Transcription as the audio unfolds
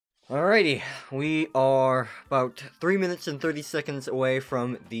Alrighty, we are about 3 minutes and 30 seconds away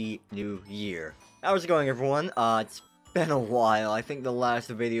from the new year. How's it going, everyone? It's been a while. I think the last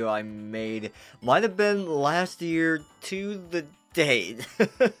video I made might have been last year to the date.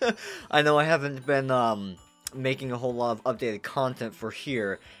 I know I haven't been, making a whole lot of updated content for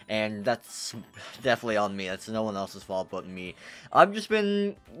here, and that's definitely on me. That's no one else's fault but me. I've just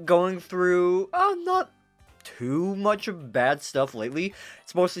been going through, not too much of bad stuff lately.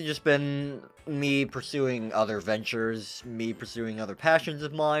 It's mostly just been me pursuing other ventures, me pursuing other passions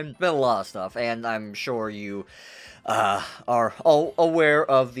of mine. Been a lot of stuff, and I'm sure you are all aware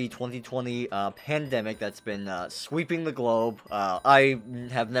of the 2020 pandemic that's been sweeping the globe. I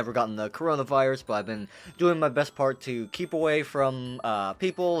have never gotten the coronavirus, but I've been doing my best part to keep away from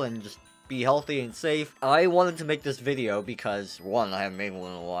people and just be healthy and safe. I wanted to make this video because, one, I haven't made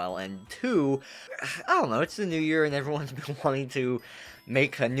one in a while, and two, I don't know, it's the new year and everyone's been wanting to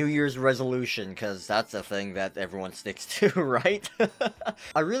make a New Year's resolution, because that's a thing that everyone sticks to, right?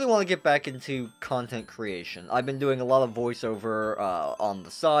 I really want to get back into content creation. I've been doing a lot of voiceover on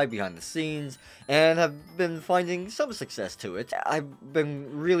the side, behind the scenes, and have been finding some success to it. I've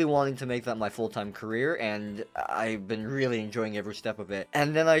been really wanting to make that my full-time career, and I've been really enjoying every step of it.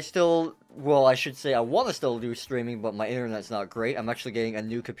 And then I should say I want to still do streaming, but my internet's not great. I'm actually getting a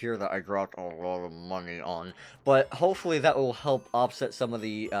new computer that I dropped a lot of money on, but hopefully that will help offset some of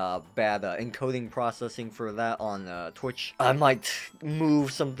the bad encoding processing for that on Twitch. I might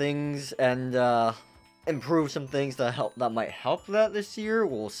move some things and improve some things that might help that this year.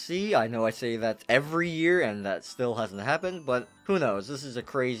 We'll see. I know I say that every year and that still hasn't happened, but who knows? This is a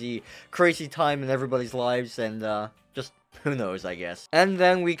crazy time in everybody's lives, and just who knows, I guess. And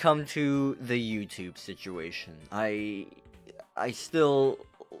then we come to the YouTube situation. I still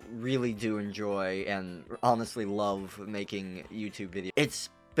really do enjoy and honestly love making YouTube videos. It's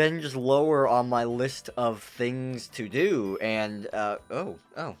been just lower on my list of things to do, and oh,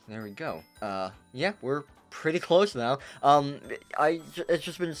 there we go. Yeah, we're pretty close now. It's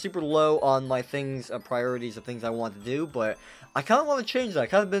just been super low on my priorities of things I want to do, but I kind of want to change that. I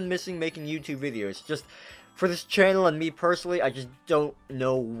kind of been missing making YouTube videos. Just for this channel and me personally, I just don't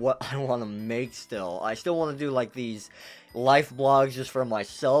know what I want to make still. I still want to do like these life blogs just for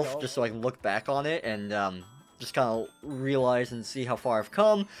myself, just so I can look back on it and just kind of realize and see how far I've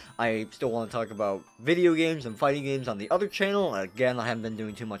come. I still want to talk about video games and fighting games on the other channel. Again, I haven't been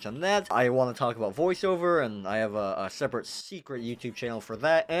doing too much on that. I want to talk about voiceover, and I have a separate secret YouTube channel for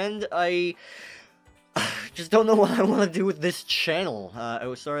that, and I just don't know what I want to do with this channel. It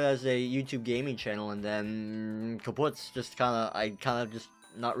was started as a YouTube gaming channel, and then kaputs, I kind of just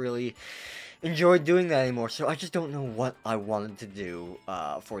not really enjoyed doing that anymore, so I just don't know what I wanted to do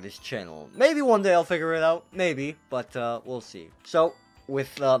for this channel. Maybe one day I'll figure it out, maybe, but we'll see. So,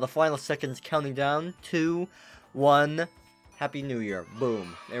 with the final seconds counting down, 2, 1, Happy New Year.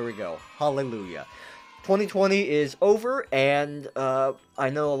 Boom. There we go. Hallelujah. 2020 is over, and I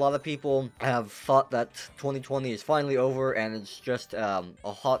know a lot of people have thought that 2020 is finally over and it's just a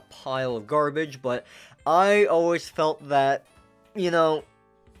hot pile of garbage, but I always felt that, you know,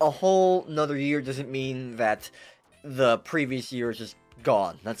 a whole another year doesn't mean that the previous year is just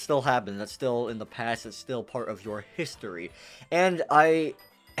gone. That still happened. That's still in the past. It's still part of your history. And I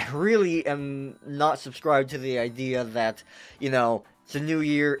really am not subscribed to the idea that, you know, it's a new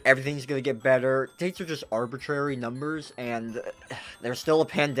year, everything's gonna get better. Dates are just arbitrary numbers, and there's still a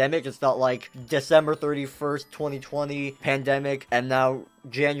pandemic. It's not like December 31st, 2020, pandemic, and now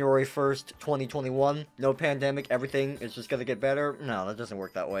January 1st, 2021, no pandemic, everything is just gonna get better. No, that doesn't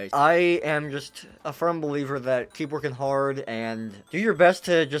work that way. I am just a firm believer that keep working hard and do your best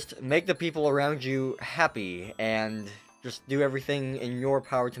to just make the people around you happy, and just do everything in your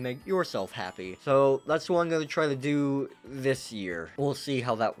power to make yourself happy. So that's what I'm going to try to do this year. We'll see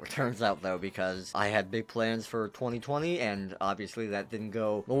how that turns out, though, because I had big plans for 2020, and obviously that didn't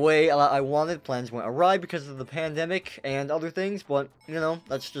go the way I wanted. Plans went awry because of the pandemic and other things, but, you know,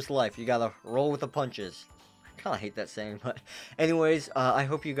 that's just life. You gotta roll with the punches. I kind of hate that saying, but anyways, I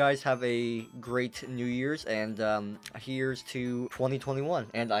hope you guys have a great New Year's, and here's to 2021.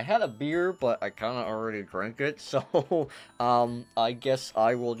 And I had a beer, but I kind of already drank it, so I guess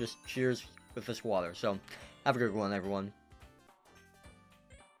I will just cheers with this water. So have a good one, everyone.